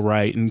can go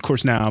right. And of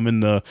course, now I'm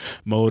in the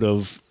mode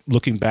of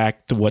looking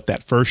back to what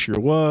that first year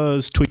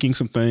was, tweaking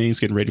some things,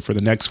 getting ready for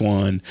the next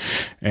one,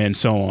 and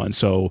so on.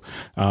 So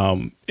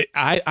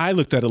I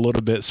looked at it a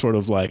little bit sort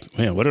of like,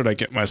 man, what did I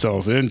get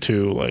myself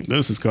into? Like,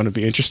 this is going to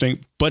be interesting.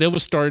 But it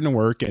was starting to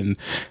work, and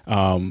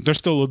there's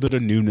still a little bit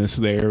of newness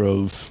there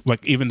of,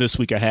 like, even this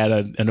week I had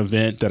an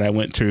event that I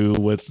went to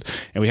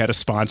and we had a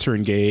sponsor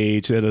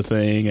engaged at a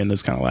thing, and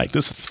it's kind of like,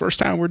 this is the first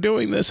time we're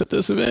doing this at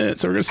this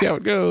event, so we're going to see how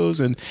it goes.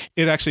 And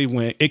it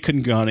actually it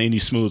couldn't go on any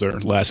smoother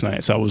last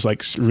night. So I was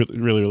like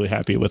really, really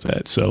happy with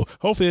that. So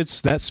hopefully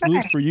it's that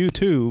smooth for you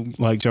too,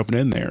 like jumping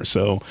in there.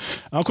 So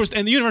of course,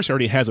 and the university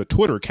already has a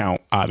Twitter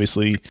account,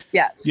 obviously.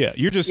 Yes. Yeah.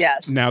 You're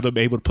just now to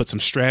be able to put some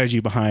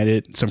strategy behind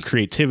it, some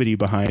creativity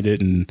behind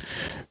it, and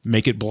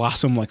make it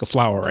blossom like a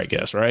flower, I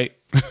guess. Right.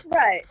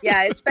 Right.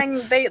 Yeah. It's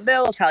been,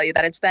 they'll tell you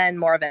that it's been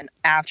more of an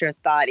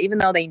afterthought, even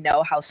though they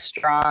know how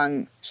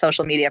strong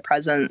social media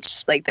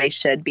presence like they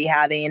should be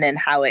having and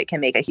how it can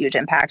make a huge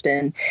impact.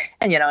 And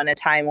in a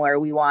time where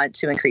we want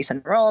to increase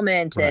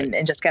enrollment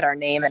and just get our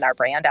name and our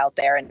brand out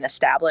there and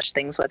establish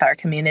things with our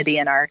community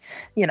and our,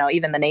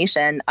 even the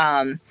nation.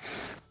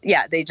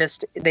 Yeah,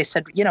 they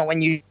said,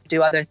 when you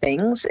do other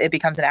things, it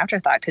becomes an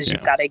afterthought because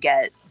you've got to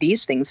get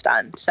these things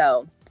done.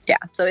 So yeah,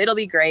 so it'll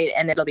be great,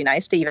 and it'll be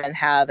nice to even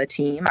have a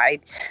team.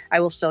 I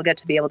will still get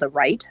to be able to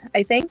write,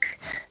 I think,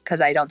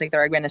 because I don't think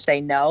they're going to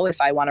say no if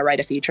I want to write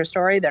a feature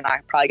story. They're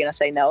not probably going to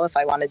say no if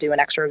I want to do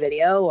an extra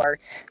video or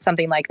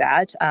something like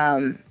that.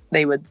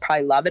 They would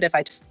probably love it if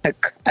I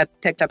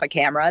picked up a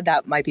camera.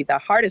 That might be the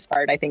hardest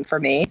part, I think, for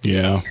me.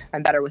 Yeah,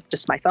 I'm better with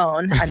just my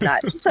phone. I'm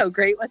not so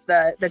great with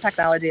the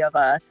technology of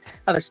a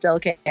still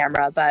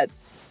camera, but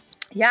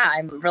yeah,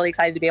 I'm really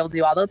excited to be able to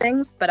do all those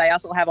things. But I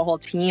also have a whole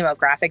team of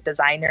graphic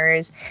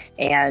designers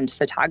and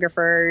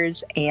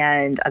photographers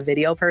and a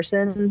video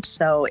person.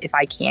 So if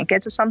I can't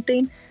get to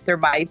something, there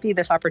might be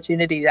this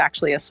opportunity to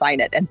actually assign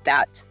it. And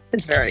that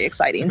is very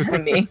exciting to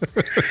me.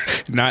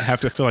 Not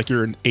have to feel like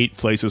you're in 8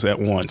 places at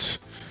once.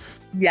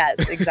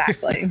 Yes,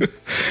 exactly.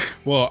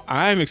 Well,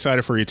 I'm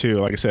excited for you too.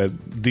 Like I said,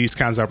 these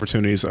kinds of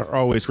opportunities are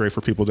always great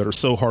for people that are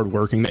so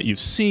hardworking, that you've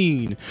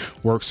seen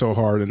work so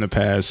hard in the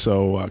past.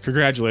 So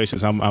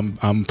congratulations.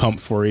 I'm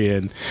pumped for you,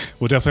 and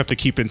we'll definitely have to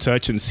keep in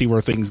touch and see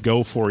where things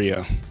go for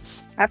you.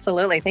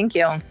 Absolutely. Thank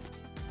you.